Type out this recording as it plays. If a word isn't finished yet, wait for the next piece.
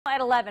At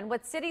 11,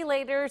 what city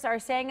leaders are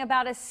saying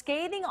about a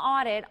scathing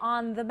audit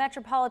on the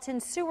Metropolitan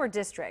Sewer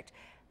District.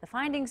 The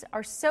findings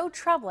are so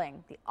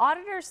troubling, the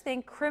auditors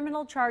think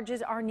criminal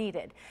charges are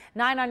needed.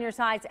 9 on your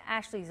side's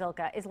Ashley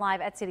Zilka is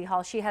live at City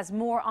Hall. She has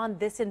more on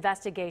this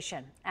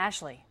investigation.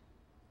 Ashley.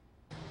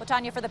 Well,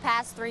 Tanya, for the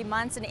past 3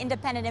 months, an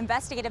independent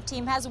investigative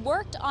team has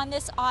worked on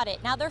this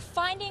audit. Now, their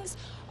findings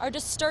are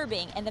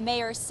disturbing, and the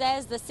mayor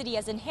says the city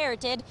has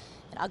inherited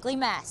an ugly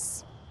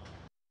mess.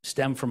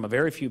 Stem from a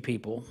very few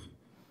people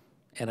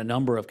and a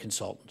number of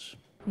consultants.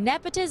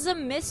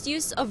 Nepotism,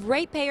 misuse of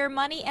ratepayer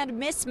money, and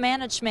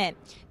mismanagement.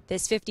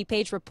 This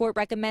 50-page report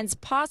recommends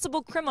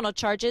possible criminal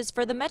charges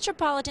for the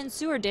Metropolitan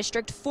Sewer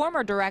District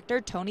former director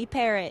Tony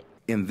Parrott.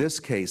 In this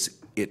case,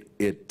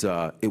 it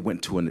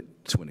went to an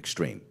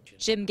extreme.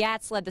 Jim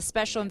Gatz led the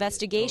special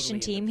investigation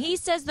team. He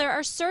says there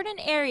are certain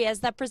areas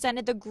that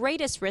presented the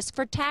greatest risk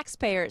for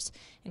taxpayers,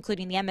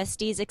 including the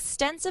MSD's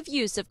extensive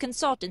use of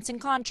consultants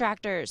and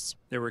contractors.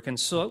 There were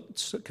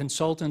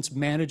consultants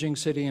managing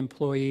city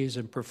employees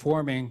and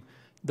performing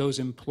those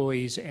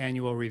employees'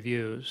 annual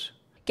reviews.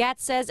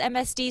 Gatz says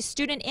MSD's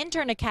Student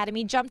Intern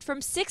Academy jumped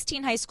from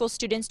 16 high school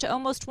students to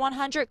almost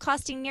 100,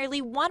 costing nearly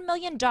 $1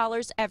 million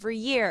every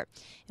year.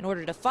 In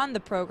order to fund the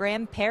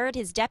program, Parrott,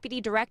 his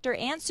deputy director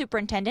and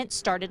superintendent,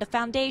 started a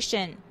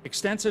foundation.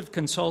 Extensive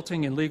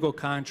consulting and legal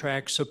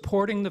contracts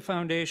supporting the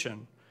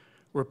foundation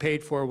were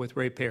paid for with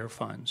ratepayer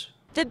funds.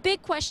 The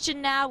big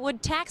question now,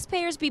 would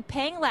taxpayers be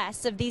paying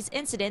less if these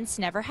incidents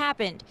never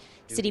happened?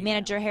 City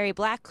Manager Harry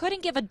Black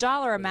couldn't give a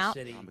dollar amount,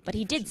 but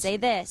he did say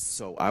this.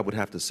 So I would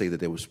have to say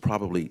that there was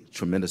probably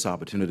tremendous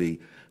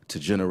opportunity to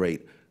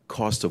generate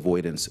cost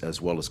avoidance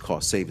as well as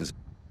cost savings.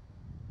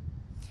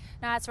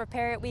 Now, as for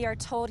Parrott, we are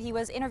told he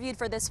was interviewed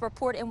for this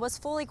report and was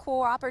fully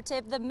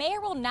cooperative. The mayor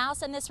will now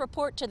send this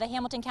report to the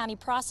Hamilton County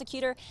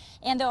Prosecutor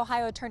and the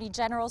Ohio Attorney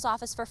General's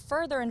office for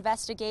further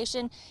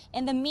investigation.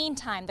 In the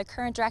meantime, the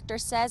current director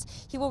says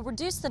he will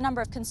reduce the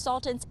number of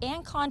consultants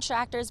and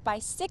contractors by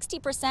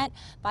 60%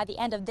 by the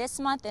end of this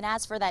month. And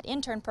as for that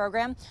intern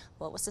program,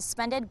 well, it was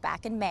suspended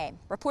back in May.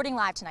 Reporting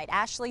live tonight,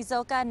 Ashley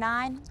Zilka,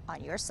 9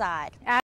 on your side.